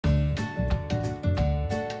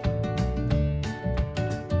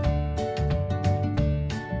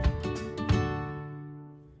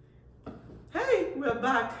we're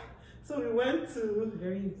back. So we went to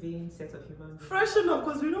Very vain set of human beings. freshen up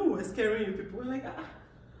because we know we were scaring you people. We're like,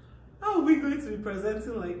 how are we going to be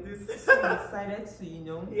presenting like this? So excited to,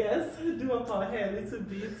 Yes, do up our hair a little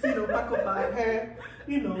bit, pack up our hair,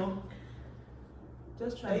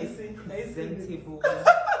 just try to be presentable.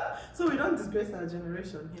 So we don't disgrace our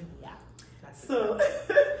generation here. Yeah. That's So,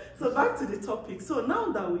 so back to the topic. So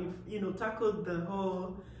now that we've, tackled the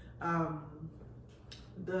whole,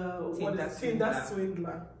 Tinder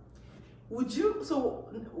swindler. Would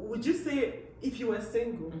you say if you were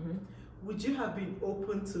single, would you have been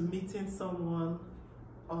open to meeting someone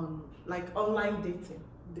on online dating?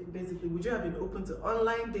 Basically, would you have been open to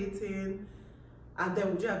online dating, and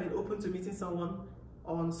then would you have been open to meeting someone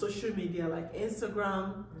on social media like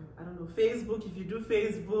Instagram? I don't know, Facebook, if you do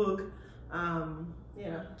Facebook.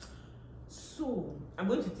 Yeah. So I'm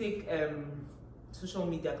going to take social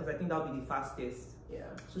media because I think that'll be the fastest. Yeah.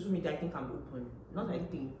 Social media, I think I'm open. Not I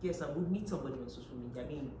think, yes, I would meet somebody on social media. I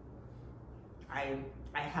mean,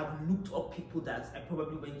 I have looked up people that I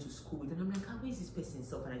probably went to school with, and I'm like, where is this person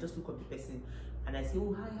self? And I just look up the person and I say,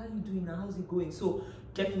 oh, hi, how you doing now? How's it going? So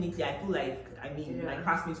definitely, I feel like, my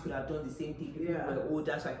classmates could have done the same thing. People who were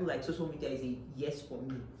older, so I feel like social media is a yes for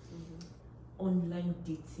me. Online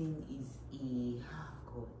dating is a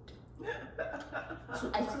so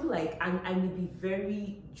I feel like I may be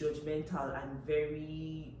very judgmental and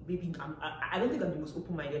very I don't think I'm the most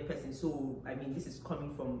open-minded person. So I mean, this is coming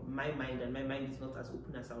from my mind, and my mind is not as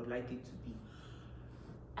open as I would like it to be.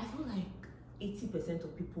 I feel like 80%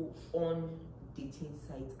 of people on dating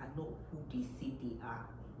sites are not who they say they are.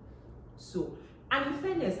 So, and in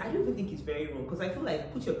fairness, I don't even think it's very wrong, because I feel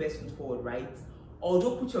like put your best foot forward, right?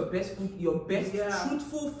 Although put your best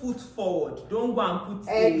truthful foot forward. Don't go and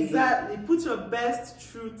put exactly. Put your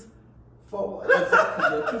best truth forward. Exactly.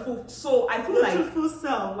 Your truthful. So I feel like truthful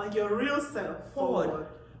self, like your real self, forward.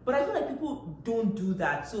 But I feel like people don't do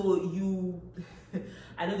that. So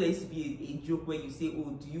I know there used to be a joke where you say,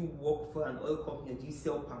 oh, do you work for an oil company or do you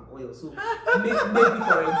sell palm oil? So maybe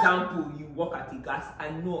for example, you work at a gas,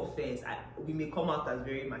 and no offense, we may come out as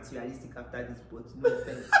very materialistic after this, but no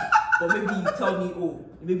offense. But maybe you tell me, oh,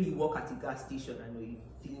 maybe you work at a gas station, I know you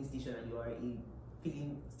filling station, and you are a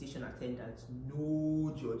filling station attendant.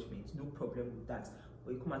 No judgment, no problem with that.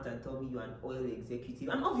 But you come out and tell me you're an oil executive,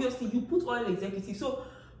 and obviously you put oil executive. So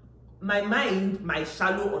my mind, my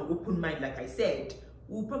shallow and open mind, like I said,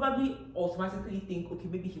 will probably automatically think, okay,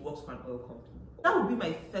 maybe he works for an oil company. That would be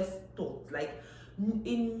my first thought. Like,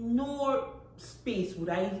 in no space would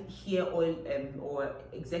I hear oil or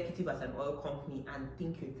executive at an oil company and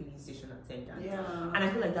think you're a filling station attendant. Yeah. And I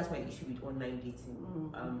feel like that's my issue with online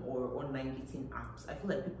dating or online dating apps. I feel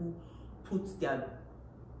like people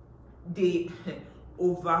they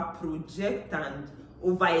over project and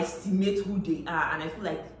overestimate who they are, and I feel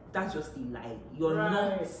like that's just a lie. You're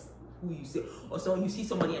not who you say. Or so you see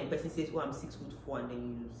somebody and the person says, oh, I'm 6'4", and then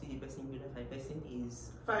you see the person, and the person is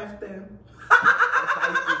 5'10".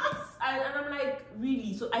 5'8". And I'm like,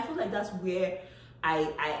 really? So I feel like that's where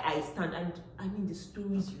I stand. And I mean, the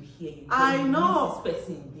stories you hear, I know this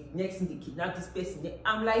person, the next thing they kidnap this person.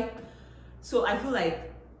 I'm like, so I feel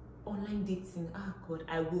like online dating, God,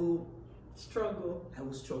 I will struggle.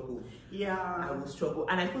 Yeah. I will struggle.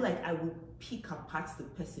 And I feel like I will pick apart the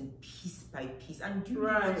person piece by piece. And do you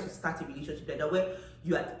want to start a relationship like that, where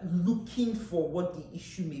you are looking for what the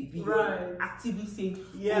issue may be? You're actively saying,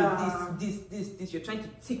 oh, this. You're trying to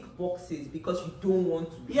tick boxes because you don't want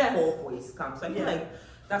to fall for a scam. So I feel like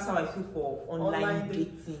that's how I feel for online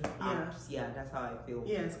dating apps. Yeah, that's how I feel.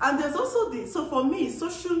 Yes. And there's also so for me,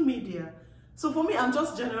 social media. So for me, I'm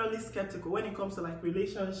just generally skeptical when it comes to like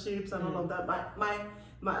relationships and all of that. My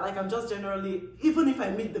like, I'm just generally, even if I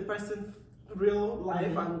meet the person real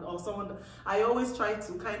life or someone, I always try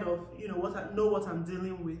to kind of know what I'm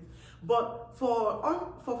dealing with. But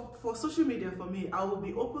for social media, for me, I will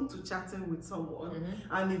be open to chatting with someone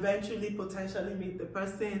and eventually potentially meet the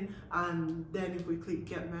person, and then if we click,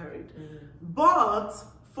 get married. But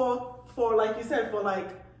for like you said, for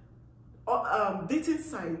like dating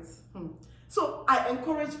sites. So I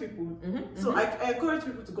encourage people. I encourage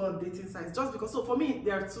people to go on dating sites just because. So for me,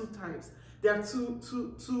 there are two types. There are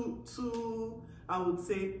two I would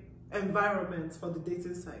say environments for the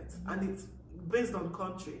dating sites, and it's based on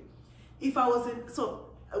country. If I was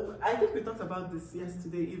I think we talked about this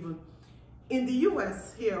yesterday. Even in the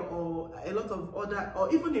US here, or a lot of other,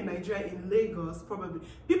 or even in Nigeria, in Lagos, probably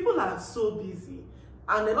people are so busy.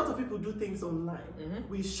 And a lot of people do things online.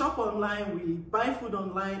 We shop online, we buy food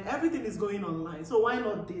online, everything is going online. So why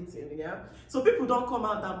not dating, yeah? So people don't come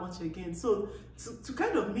out that much again. So to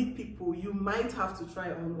kind of meet people, you might have to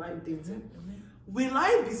try online dating. will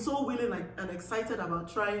I be so willing and excited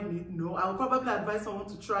about trying it? No, I will probably advise someone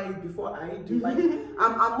to try it before I do. Like,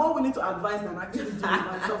 I'm more willing to advise than actually do it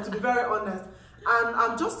myself, to be very honest. And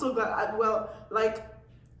I'm just so glad,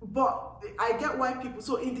 but I get why people,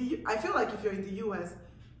 so I feel like if you're in the US,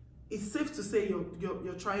 it's safe to say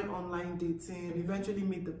you're trying online dating, eventually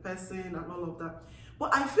meet the person and all of that.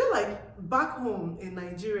 But I feel like back home in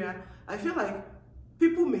Nigeria, I feel like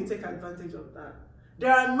people may take advantage of that.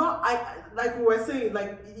 There are not, like we were saying,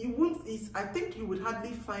 like I think you would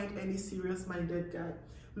hardly find any serious-minded guy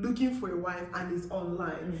looking for a wife and is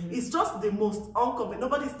online. It's just the most uncommon.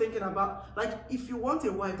 Nobody's thinking about, like, if you want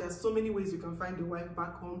a wife, there's so many ways you can find a wife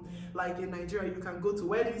back home. Like in Nigeria, you can go to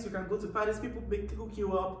weddings, you can go to parties, people hook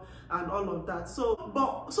you up and all of that. So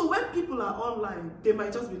when people are online, they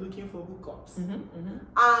might just be looking for hookups,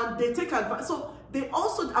 and they take advantage. So they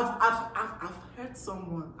also, I've heard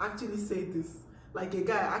someone actually say this, like a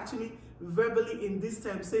guy actually verbally in this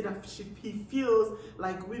time say that he feels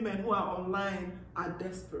like women who are online are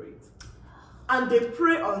desperate, and they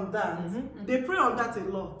prey on that. They prey on that a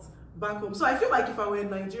lot back home. So I feel like if I were in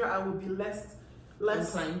Nigeria, I would be less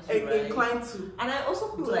inclined to. And I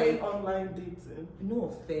also feel like online dating. No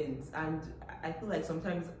offense, and I feel like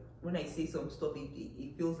sometimes when I say some stuff,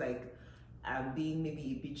 it feels like I'm being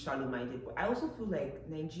maybe a bit shallow-minded. But I also feel like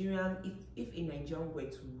Nigerian, if a Nigerian were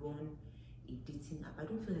to run a dating app, I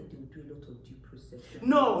don't feel like they would do a lot of due process.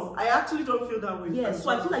 No, I actually don't feel that way. Yeah, so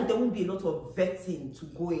I feel like there won't be a lot of vetting to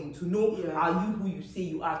go in to know are you who you say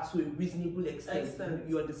you are to a reasonable extent.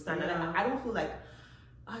 You understand? Yeah. And I don't feel like,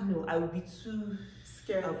 I don't know, I would be too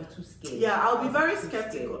scared. I'll be too scared. Yeah, I'll be very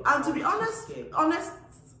skeptical. And to be honest,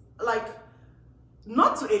 like,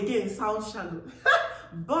 not to again sound shallow,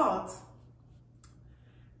 but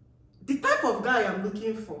the type of guy I'm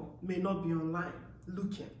looking for may not be online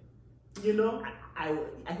looking. You know, I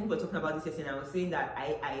think we're talking about this yesterday, and I was saying that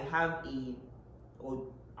I have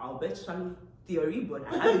I'll bet shallow theory, but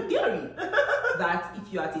I have a theory that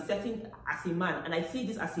if you're at a certain, as a man, and I say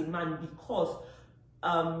this as a man because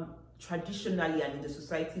traditionally and in the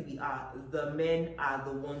society the men are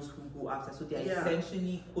the ones who go after, so they're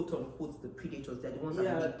essentially quote unquote the predators. They're the ones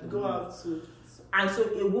that go out to. And so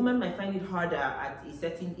a woman might find it harder at a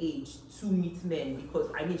certain age to meet men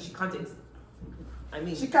because she can't.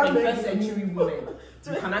 She can't 21st century women,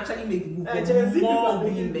 you can actually make the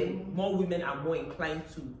move. More women are more inclined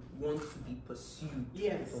to want to be pursued.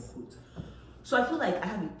 Yes. So I feel like I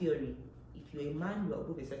have a theory. If you're a man, you're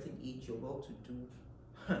above a certain age, you're well to do.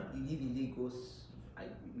 You live in Lagos.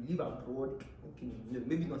 You live abroad. Okay, no,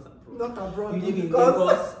 maybe not abroad. Not abroad. You live in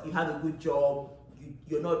Lagos. You have a good job.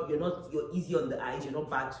 You're easy on the eyes. You're not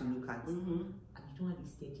bad to look at, and you don't have a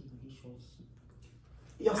steady relationship.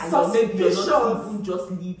 You're suspicious. You're not even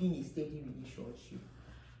just living a steady relationship.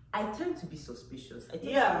 I tend to be suspicious. I tend to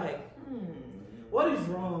be like, what is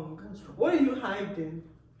wrong? What are you hiding?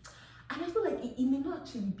 And I feel like it may not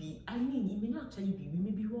actually be. It may not actually be. We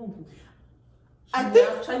may be wrong. I think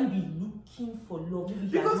actually be looking for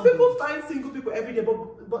love. Because people find single people every day,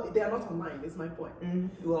 but they are not online. Is my point.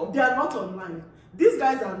 Well, they are not online. These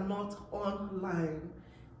guys are not online.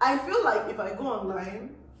 I feel like if I go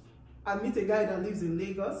online and meet a guy that lives in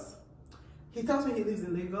Lagos, he tells me he lives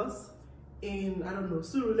in Lagos, in, I don't know,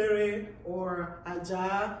 Surulere or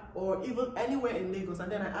Ajah or even anywhere in Lagos,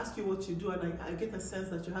 and then I ask you what you do, and I get a sense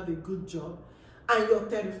that you have a good job, and you're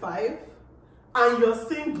 35 and you're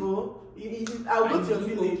single. I'll go to your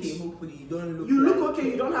village. Okay, hopefully you don't look. You look okay.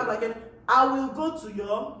 You don't have like I will go to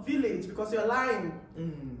your village because you're lying.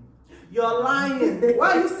 You're lying.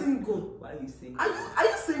 Why are you single? Why are you single? Are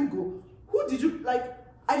you single? Who did you like?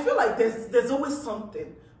 I feel like there's always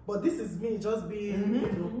something, but this is me just being,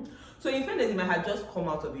 you know. So in fairness, he might have just come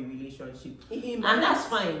out of a relationship, and that's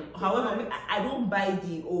fine. However, I don't buy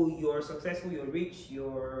you're successful, you're rich,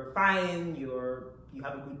 you're fine, you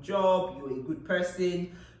have a good job, you're a good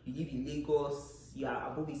person, you live in Lagos, you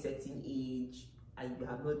are above a certain age, and you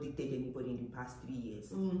have not dated anybody in the past 3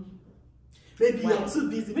 years. Maybe you're too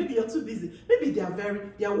busy. Maybe they are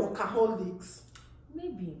workaholics.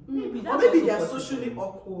 Maybe. Or maybe they are socially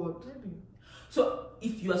awkward. Maybe. So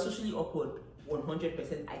if you are socially awkward,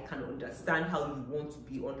 100%, I can understand how you want to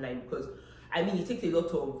be online, because I mean it takes a lot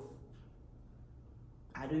of,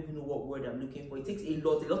 I don't even know what word I'm looking for. It takes a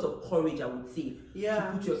lot of courage, I would say,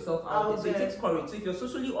 to put yourself out there. So it takes courage. So if you're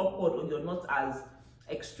socially awkward or you're not as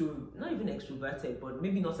not even extroverted, but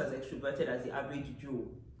maybe not as extroverted as the average Joe,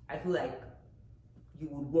 I feel like you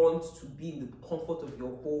would want to be in the comfort of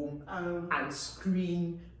your home and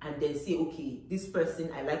screen and then say, okay, this person,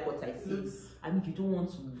 I like what I see. I mean, you don't want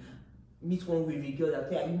to meet one weary girl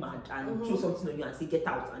that are you mad and throw something on you and say get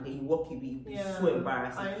out and then you walk away. It's so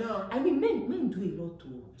embarrassing. I know. I mean, men do a lot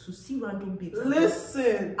to see random babes.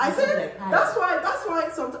 Listen, I said like, that's why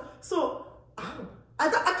sometimes. So I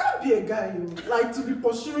can't be a guy, like to be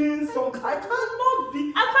pursuing some. I cannot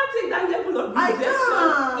be. I can't take that level of rejection.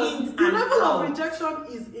 I can't. The level of rejection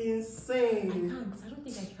is insane. I don't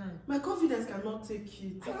think I can. My confidence cannot take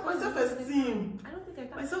it. My self-esteem. I don't think I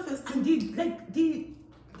can. My self-esteem.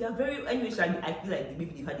 They are very. Anyway, I feel like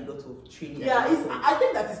maybe they've had a lot of training. Yeah, I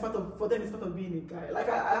think that is part of, for them, it's part of being a guy. Like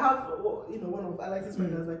I have, one of Alex's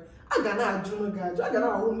friends that's like, I gonna a junior guy, I gonna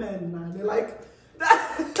a woman, man. They're like,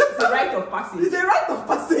 it's a rite of passage. It's a rite of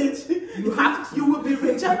passage. You have to. You will be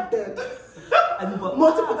rejected.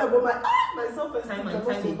 Multiple times, but my self-esteem time and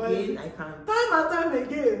time again, I can't. Time and time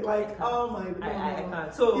again, like oh my god, I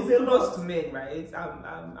can't. So kudos to men, right?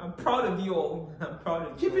 I'm proud of you all. I'm proud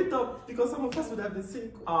of you. Keep it up, because some of us would have been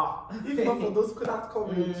sick. If not for those that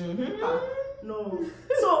coverage. No.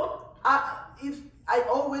 So I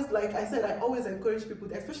always, like I said, I always encourage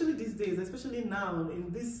people, especially these days, especially now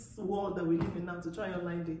in this world that we live in now, to try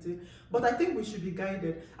online dating. But I think we should be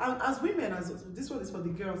guided. And as women, this one is for the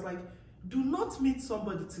girls, like, do not meet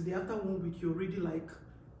somebody today after 1 week you're already like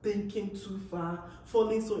thinking too far,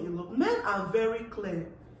 falling so in love. Men are very clear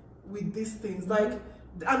with these things, like,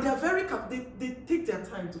 and they're very they take their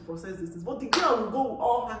time to process these things. But the girl will go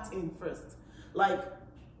all heart in first, like.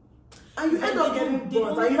 And you end up getting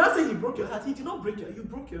burnt. And you not say he broke your heart. He did not break you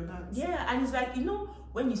broke your heart. Yeah, and it's like,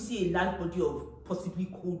 when you see a large body of possibly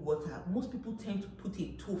cold water, most people tend to put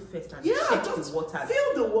a toe first and check the waters.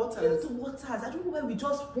 Feel the waters. Feel the waters. I don't know why we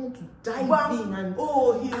just want to dive in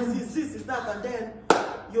and he's this, is that, and then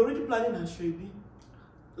you're already planning a shrebi.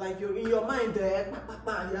 Like you're in your mind there,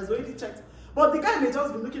 he has already checked. But the guy may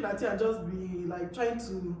just be looking at you and just be like trying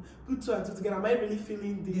to put two and two together. Am I really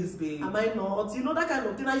feeling this? Am I not? That kind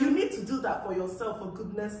of thing. And you need to do that for yourself, for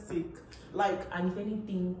goodness sake. Like, and if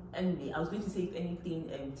anything, anyway, I was going to say, if anything,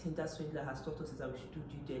 Tinder Swindler has taught us is that we should do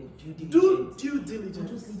due diligence. Due diligence. And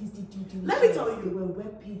those ladies did due diligence. Let me tell you, there were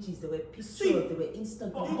web pages, there were pictures, there were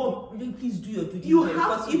Instagram. But please do your due diligence. You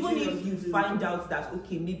have because even if you find out that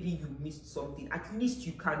maybe you missed something, at least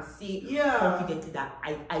you can say confidently that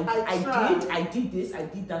I did this, I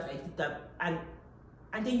did that, I did that,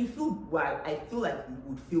 and then you feel I feel like you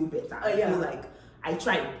would feel better. I feel like I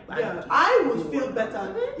tried. I would feel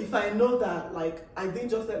better if I know that, like, I didn't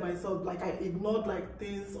just let myself, like, I ignored like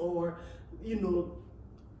things, or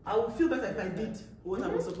I would feel better if I did what I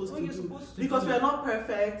was supposed to do. Because we are not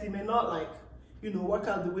perfect. It may not, like, work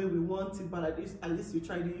out the way we want it, but at least you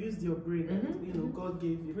tried. You used your brain, and God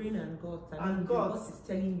gave you brain and God. And God is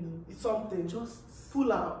telling you it's something. Just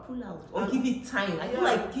pull out, or give it time. I feel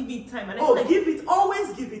like give it time. And always give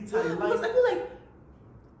it time. Because I feel like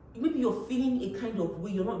maybe you're feeling a kind of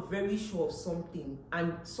way, you're not very sure of something,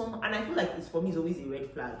 and I feel like for me it's always a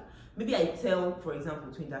red flag. Maybe I tell, for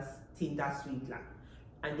example, Tinder Swindler,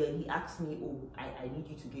 and then he asked me, I need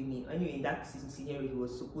you to give me, anyway, in that scenario he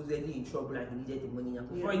was supposedly in trouble and he needed the money.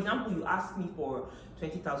 For example, you asked me for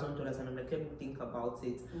 $20,000 and I'm like, let me think about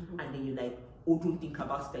it, and then you're like, don't think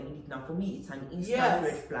about it, I need it now. For me, it's an instant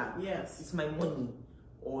red flag. It's my money,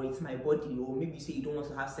 or it's my body, or maybe you say you don't want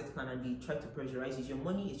to have sex plan and they try to pressurize. It's your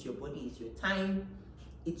money, it's your body, it's your time,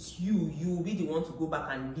 it's you. You will be the one to go back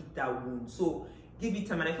and lick that wound. So give it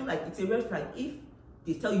time. And I feel like it's a red flag if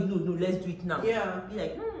they tell you no, let's do it now. Be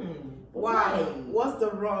like, why? What's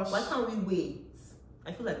the rush? Why can't we wait?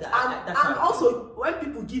 I feel like that. And also, when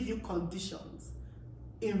people give you conditions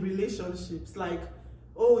in relationships, like,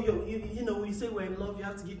 you say we're in love, you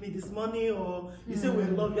have to give me this money, or you say we're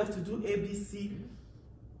in love, you have to do ABC.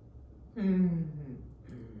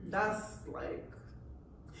 That's like,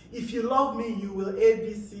 if you love me, you will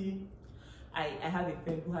ABC. I have a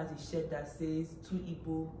friend who has a shirt that says too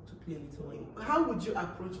able to play with money. How would you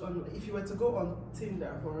approach if you were to go on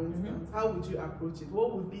Tinder, for instance? How would you approach it?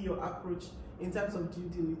 What would be your approach in terms of due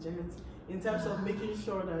diligence, in terms of making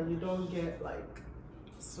sure that you don't get like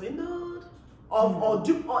swindled, or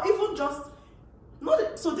even just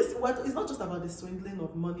not? So this it's not just about the swindling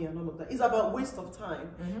of money and all of that. It's about waste of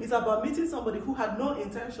time. It's about meeting somebody who had no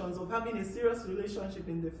intentions of having a serious relationship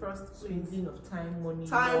in the first place. Swindling of time,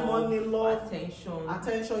 money, love,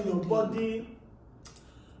 attention, your body.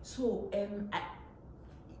 So it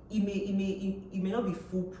may not be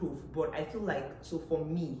foolproof, but I feel like, so for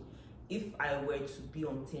me, if I were to be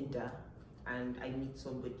on Tinder and I meet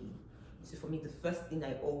somebody, so for me the first thing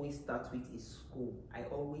I always start with is school. I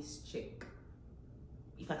always check.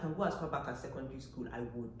 If I can go as far back as secondary school, I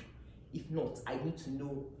would. If not, I need to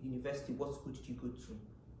know university. What school did you go to?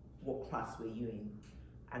 What class were you in?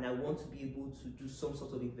 and I want to be able to do some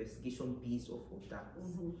sort of investigation based off of that.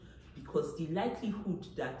 Because the likelihood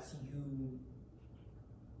that you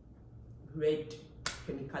read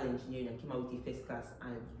chemical engineering and came out with a first class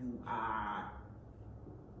and you are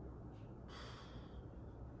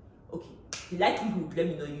okay, the likelihood, let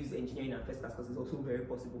me not use engineering and first class because it's also very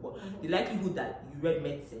possible, but the likelihood that you read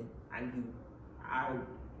medicine and you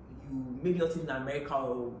maybe not in America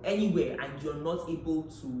or anywhere and you're not able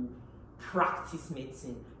to practice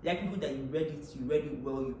medicine, the likelihood that you read it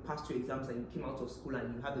well, you passed your exams and you came out of school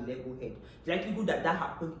and you have a level head, the likelihood that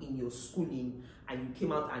happened in your schooling and you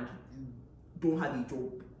came out and you don't have a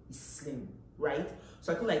job is slim, right?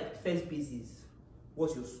 So I feel like first basis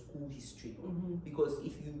was your school history, because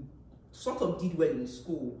if you sort of did well in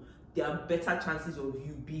school, there are better chances of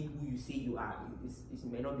you being who you say you are. It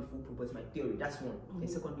may not be foolproof, but it's my theory. That's one. And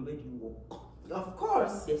secondly, where do you work? Of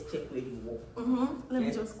course. Let's check where you work. Let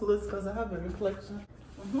me just close because I have a reflection.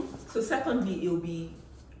 So secondly, it'll be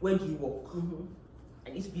where do you work?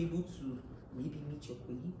 I need to be able to maybe meet your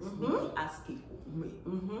colleagues, maybe ask people.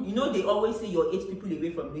 You know, they always say you're 8 people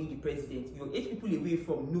away from knowing the president. You're 8 people away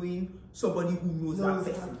from knowing somebody who knows that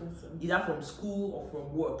person, either from school or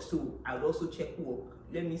from work. So I would also check work.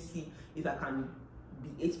 Let me see if I can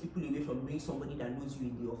be 8 people away from knowing somebody that knows you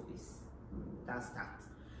in the office. That's that.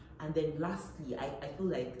 And then lastly, I feel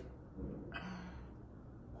like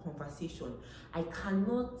conversation. I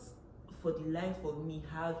cannot for the life of me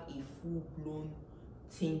have a full-blown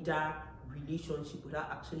Tinder relationship without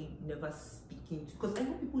actually never speaking to, because I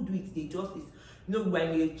know people do it, they just is, you know,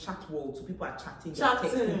 when you're chat world, so people are chatting,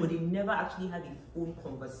 texting, but they never actually have a phone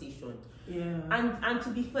conversation. And to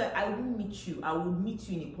be fair, I will meet you, I will meet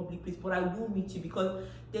you in a public place, but I will meet you because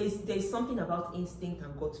there's something about instinct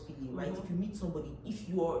and gut feeling, right? If you meet somebody, if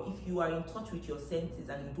you are in touch with your senses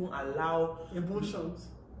and you don't allow emotions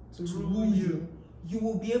to rule you, you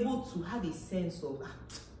will be able to have a sense of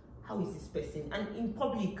how is this person? And in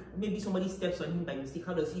public, maybe somebody steps on him by mistake.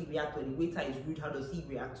 How does he react when the waiter is rude? How does he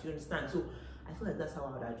react? You understand? So I feel like that's how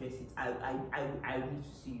I would address it. I need to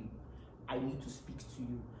see you. I need to speak to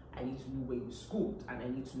you. I need to know where you schooled, and I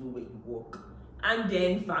need to know where you work. And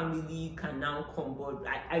then family can now come board.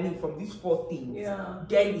 I mean, from these 4 things,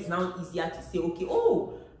 then it's now easier to say, okay,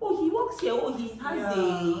 oh, he works here. Oh, he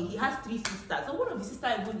has 3 sisters. So one of the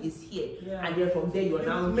sisters even is here. And then from there, you're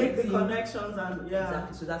now make the connections and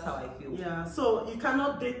exactly. So that's how I feel. Yeah. So you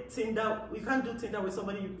cannot date Tinder. You can't do Tinder with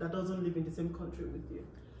somebody that doesn't live in the same country with you.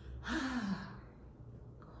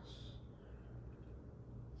 Gosh.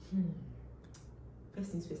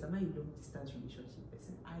 First things first, am I a long distance relationship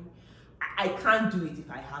person? I can't do it if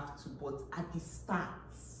I have to, but at the start,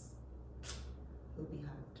 it'll be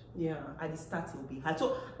hard. Yeah. At the start, it'll be hard.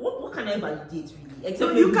 So what can I validate really?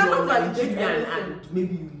 Except no, you cannot validate anything. And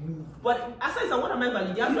maybe you move. But aside from what am I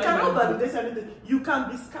validating? You cannot validate anything. You can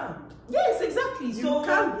be scammed. Yes, exactly. You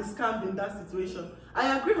can be scammed in that situation.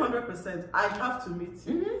 I agree 100%. I have to meet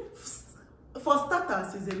you. For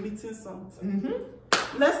starters, it's a meeting something.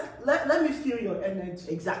 Let me feel your energy.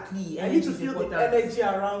 Exactly. I need to feel the energy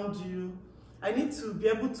around you. I need to be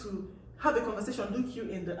able to have a conversation, look you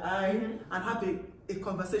in the eye, and have a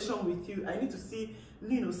conversation with you. I need to see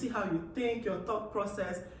how you think, your thought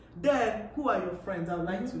process. Then, who are your friends? I would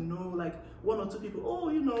like to know, like 1 or 2 people.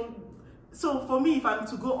 Oh, So for me, if I'm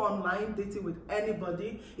to go online dating with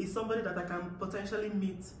anybody, it's somebody that I can potentially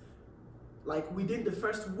meet, like within the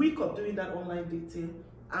first week of doing that online dating,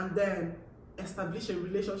 and then establish a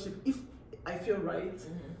relationship if I feel right.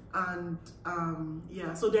 And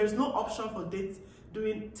so there's no option for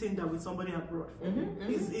doing Tinder with somebody abroad.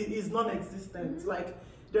 Is non-existent. Like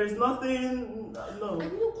there's nothing. No.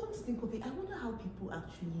 And come to think of it, I wonder how people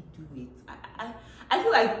actually do it. I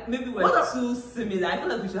feel like maybe we're too similar. I feel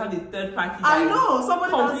like we should have a third party. I know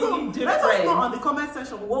somebody completely different. Let us know on the comment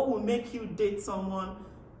section what will make you date someone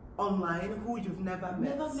online who you've never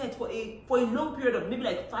met. Never met for a long period of maybe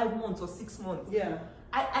like 5 months or 6 months. Yeah.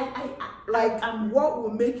 I'm what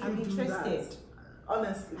will make you I'm do interested. That?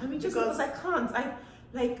 Honestly. I'm interested because I can't. I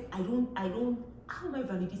don't how am I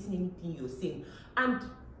validating anything you're saying? And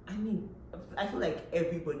I mean, I feel like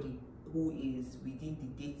everybody who is within the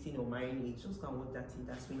dating or marrying age just can watch that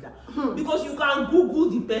Tinder Swindler. Because you can Google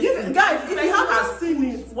the person. Guys, if you haven't seen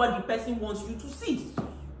it, what the person wants you to see.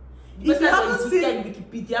 If you haven't seen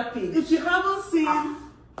Wikipedia page. If you haven't seen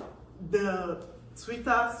the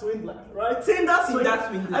Twitter Swindler, right? Tinder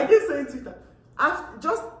Swindler. I keep saying Twitter.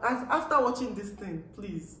 After watching this thing,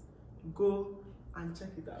 please go and check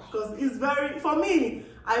it out, because it's very, for me,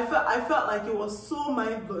 I felt like it was so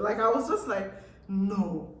mind blowing. Like I was just like,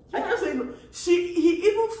 no. I kept saying no. He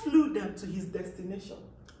even flew them to his destination.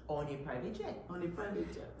 on a private jet. On a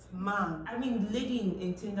private jet. Man. I mean, the lady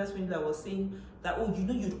in Tinder Swindler was saying that, oh, you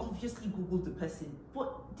know, you'd obviously Google the person,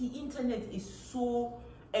 but the internet is so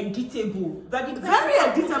editable that the very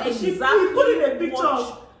editable. She put in a picture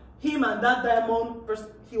of him and that diamond person.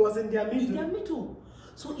 He was in their middle. In their middle.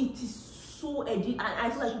 So it is so edit, and I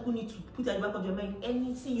feel like people need to put at the back of their mind,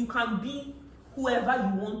 anything, you can be whoever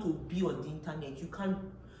you want to be on the internet. You can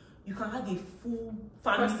have a full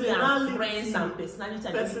family and friends and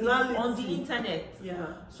personality on the internet. Yeah.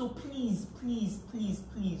 So please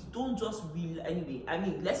don't just anyway. I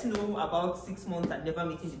mean, let's know about 6 months and never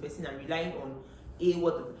meeting the person and relying on in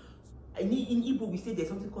Igbo we say there's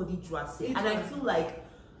something called Ijuase, and I feel like,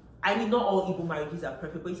 I mean, not all Igbo marriages are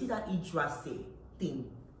perfect, but you see that Ijuase thing.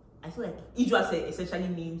 I feel like Ijuase essentially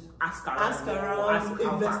means ask around,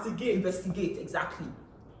 investigate, exactly.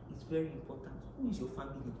 It's very important. Who is your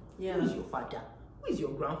family? Yeah. Who is your father? Who is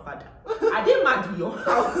your grandfather? Are they mad in your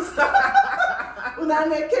house?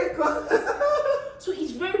 So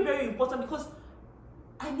it's very, very important, because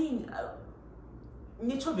I mean,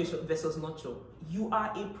 nature versus nurture. You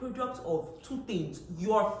are a product of two things: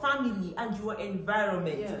 your family and your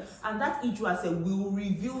environment. Yes. And that Ijuase will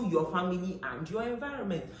reveal your family and your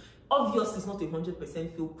environment. Obviously, it's not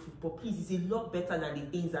 100% foolproof, but please, it's a lot better than the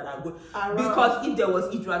things that are good. Because if there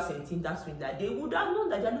was Idris and Tinder Swindler, they would have known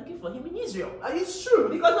that they're looking for him in Israel. It's true.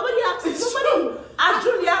 Because nobody asked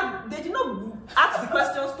Julia, they did not ask the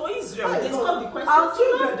questions to Israel. They stopped the questions to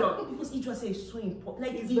London. Because Idris is so important.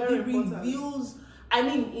 Like, it reveals, I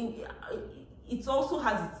mean, it also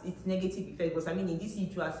has its negative effect. Because, I mean, in this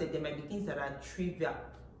Idris said, there might be things that are trivial,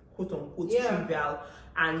 quote unquote, trivial,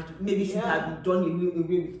 and maybe should have been done away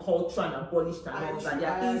with culture and abolished and all that.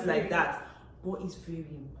 There are things like that, but it's very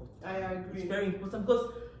important. I agree. It's very important,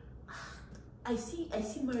 because I see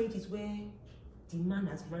marriages where the man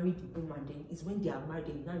has married the woman, then it's when they are married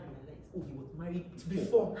they now realize, oh, he was married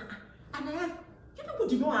before. And I ask, you people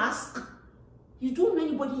did not ask. You don't know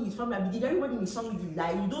anybody in his family. I mean, did everybody in his family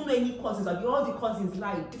lie? You don't know any cousins. I mean, all the cousins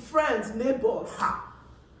lied. Friends, neighbors.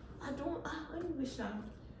 I wish I.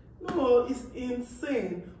 No, it's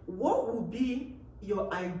insane. What would be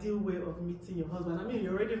your ideal way of meeting your husband? I mean,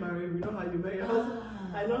 you're already married. We know how you met your husband.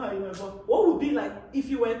 I know how you met. But what would be, like, if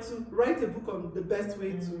you were to write a book on the best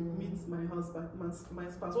way to meet my husband, my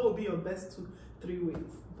spouse? What would be your best 2-3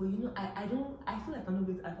 ways? But you know, I feel like I'm not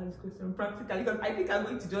going to answer this question practically, because I think I'm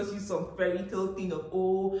going to just use some fairy tale thing of,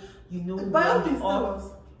 oh, you know, by all means, tell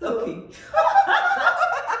us. Okay.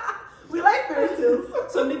 We like fairy tales.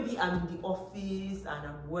 So maybe I'm in the office and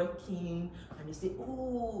I'm working, and they say,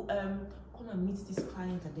 oh, come and meet this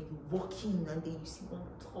client, and then you walk in and then you see one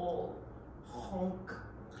tall, hunk,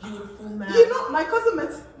 beautiful man. You know, my cousin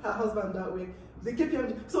met her husband that way. They kept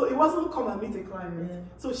him, so it wasn't come and meet a client. Yeah.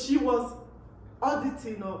 So she was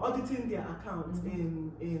auditing their account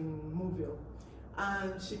in Mobile,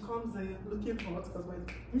 and she comes in looking hot, because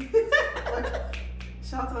like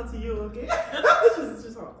shout out to you, okay?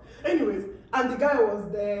 She's hot. Anyways, and the guy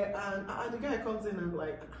was there, and the guy comes in and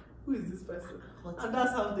like, who is this person? And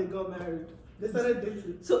that's how they got married. They started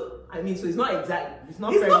dating. So I mean, so it's not exactly, it's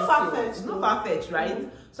not far-fetched. It's not far-fetched, right?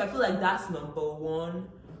 So I feel like that's number one.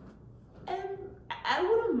 I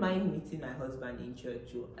wouldn't mind meeting my husband in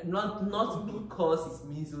church, not because it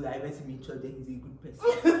means that I met him in church then he's a good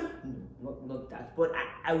person. No, not that. But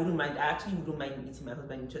I wouldn't mind. I actually wouldn't mind meeting my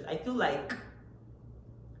husband in church. I feel like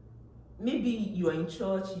maybe you are in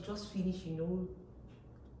church, you just finish, you know,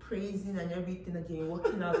 praising and everything, and you're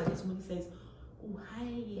walking out, and then somebody says, oh,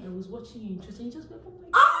 hi, I was watching you in church, and you just went, oh my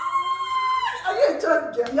God. Are you a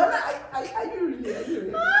church girl? You're not, are you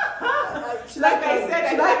really? Like I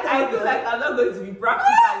said, I feel like I'm not going to be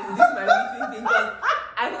practical in this my meeting thing, because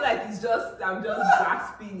I feel like I'm just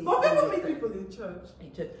grasping it. But people meet people in church.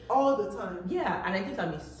 All the time. Yeah, and I think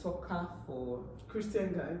I'm a sucker for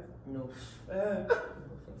Christian guys. No.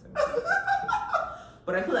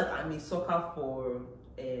 But I feel like I'm a sucker for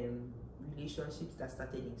relationships that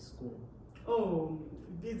started in school. Oh,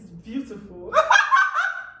 it's beautiful.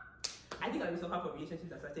 I think I'm a sucker for relationships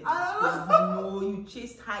that started in school. You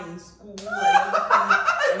chased high in school,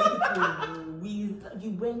 and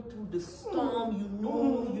you went through the storm,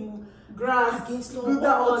 you grass against all good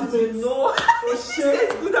odds, you know.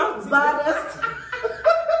 Good baddest.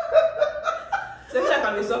 So I feel like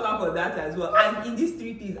I'm a sucker for that as well. And in these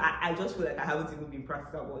three things, I just feel like I haven't even been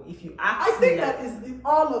practical. But if you ask me, I think that is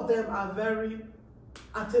all of them are very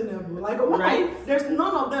attainable. Like, right? There's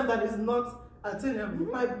none of them that is not I tell you,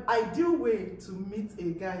 my ideal way to meet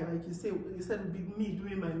a guy, like you said, would be me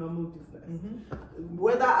doing my normal business.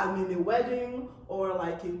 Whether I'm in a wedding or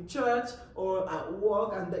like in church or at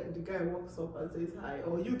work, and the guy walks up and says hi,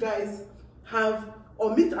 or you guys have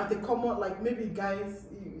or meet at a common, like maybe guys,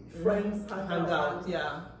 friends hang out.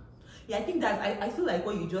 Yeah, I think that I feel like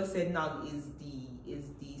what you just said now is the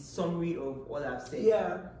summary of all I've said.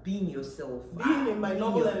 Yeah, being yourself, being in my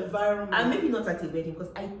normal environment, and maybe not at a wedding,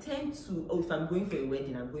 because I tend to, if I'm going for a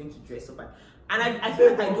wedding, I'm going to dress up, and I feel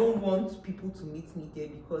like I don't want people to meet me there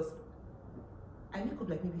because I make up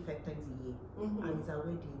like maybe 5 times a year, and it's a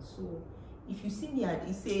wedding. So if you see me at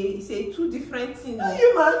it's a two different things.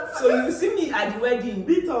 So you see me at the wedding,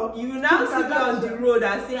 you will now see me on the road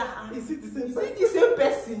and say, is it the same is person? it the same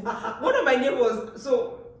person? One of my neighbors,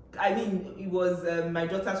 so I mean, it was my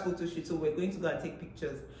daughter's photo shoot, so we're going to go and take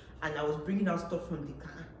pictures, and I was bringing out stuff from the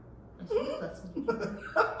car, and she looked at me,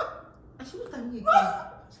 and she looked at me again.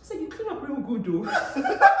 She said, "You clean up real good, though."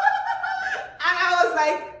 And I was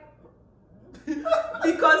like,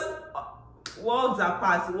 because worlds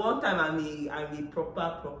apart. One time I'm a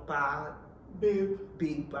proper babe,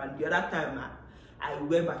 and the other time I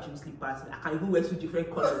wear bathroom slippers. I can even wear 2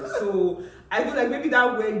 different colors. So I feel like maybe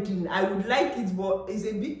that wedding, I would like it, but it's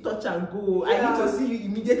a bit touch and go. Yeah. I need to see you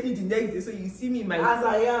immediately the next day, so you see me in my as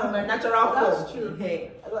I am, my natural form. That's true.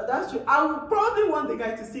 Hey. That's true. I would probably want the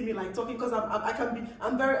guy to see me like talking, because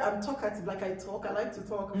I'm talkative. Like I talk. I like to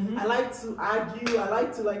talk. I like to argue.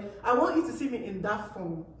 I want you to see me in that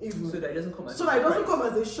form, even so that it doesn't come as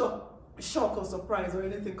a shock or surprise or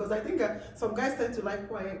anything, because I think some guys tend to like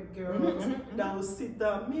quiet girls that will sit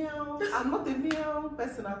down. Meow. I'm not a meow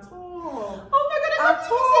person at all. Oh my god,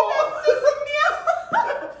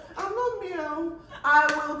 I'm not meow. I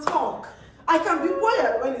will talk. I can be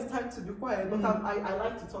quiet when it's time to be quiet, but I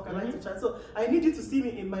like to talk. I like to chat. So I need you to see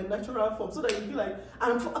me in my natural form, so that you feel like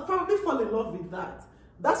I'll probably fall in love with that.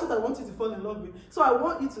 That's what I want you to fall in love with. So I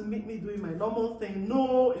want you to meet me doing my normal thing,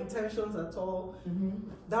 no intentions at all.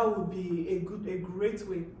 That would be a great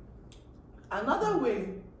way. Another way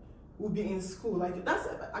would be in school. Like that's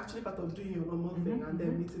actually part of doing your normal thing and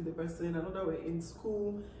then meeting the person. Another way in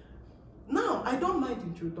school. Now I don't mind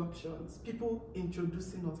introductions. People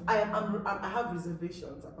introducing us. I have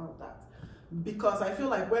reservations about that, because I feel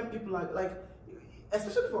like when people are like,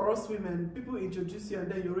 especially for us women, people introduce you and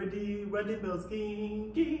then you're already ready bells,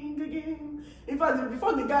 ging, ging, ging. In fact,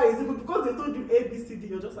 before the guy is even, because they told you A, B, C, D,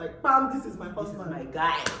 you're just like, bam, this is my husband, my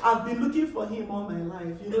guy. I've been looking for him all my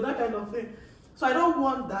life, you know, that kind of thing. So I don't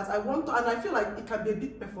want that. I want to, and I feel like it can be a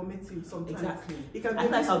bit performative sometimes. Exactly. It can be a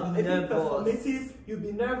bit performative. You'll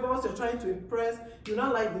be nervous, you're trying to impress, you're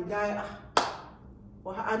not like the guy.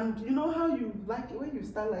 And you know how you like it when you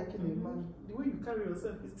start liking a man, the way you carry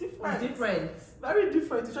yourself is different. It's different. Very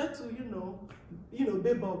different. You try to, you know,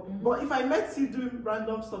 babe up. But if I met you doing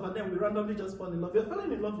random stuff and then we randomly just fall in love, you're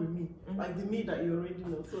falling in love with me, like the me that you already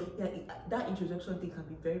know. So yeah, that introduction thing can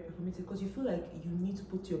be very performative, because you feel like you need to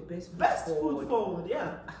put your best foot forward.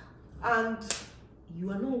 Yeah, and you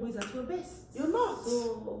are not always at your best. You're not.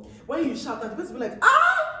 So when you shout, and the person will be like,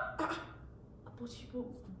 but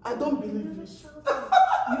you. I don't believe you.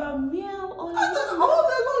 You are meow all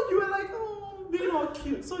along. You were like, being all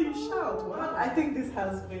cute. So you shout. Wow. I think this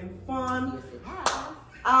has been fun. Yes, it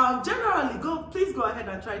has. Generally, please go ahead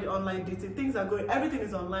and try the online dating. Everything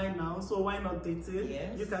is online now, so why not dating?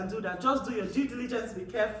 Yes. You can do that. Just do your due diligence.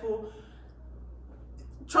 Be careful.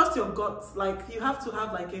 Trust your guts. Like, you have to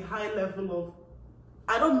have like a high level of,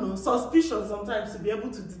 I don't know, suspicion sometimes to be able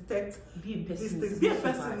to detect these things. Be a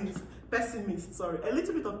pessimist. Sorry, a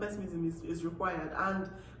little bit of pessimism is required, and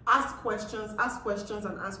ask questions,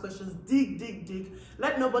 dig.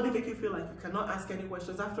 Let nobody make you feel like you cannot ask any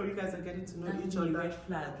questions after you guys are getting to know each other. Red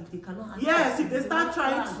flag. If they cannot ask yes, if they start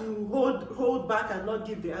trying to hold back and not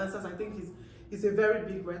give the answers, I think it's a very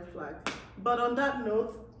big red flag. But on that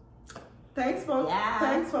note, thanks for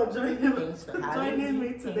joining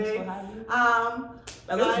me today.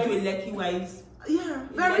 We're going to do a Lucky Wives. Yeah,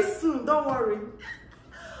 very soon. Don't worry.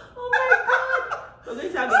 Oh my god! We're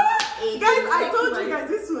going to have guys, I told you guys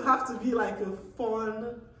this will have to be like a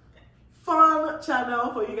fun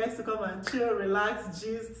channel for you guys to come and chill, relax,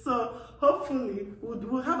 gist. So hopefully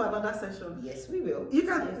we'll have another session. Yes, we will. You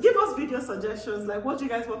can give us video suggestions, like what you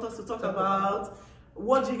guys want us to talk about,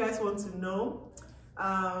 what do you guys want to know.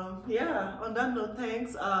 Yeah, on that note,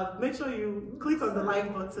 thanks. Make sure you click on the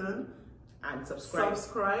like button and subscribe.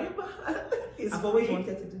 I've always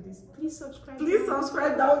wanted to do this. Please subscribe. Please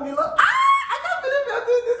subscribe down below. I can't believe you're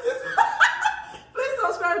doing this. Please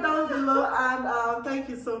subscribe down below, and thank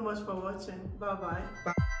you so much for watching. Bye.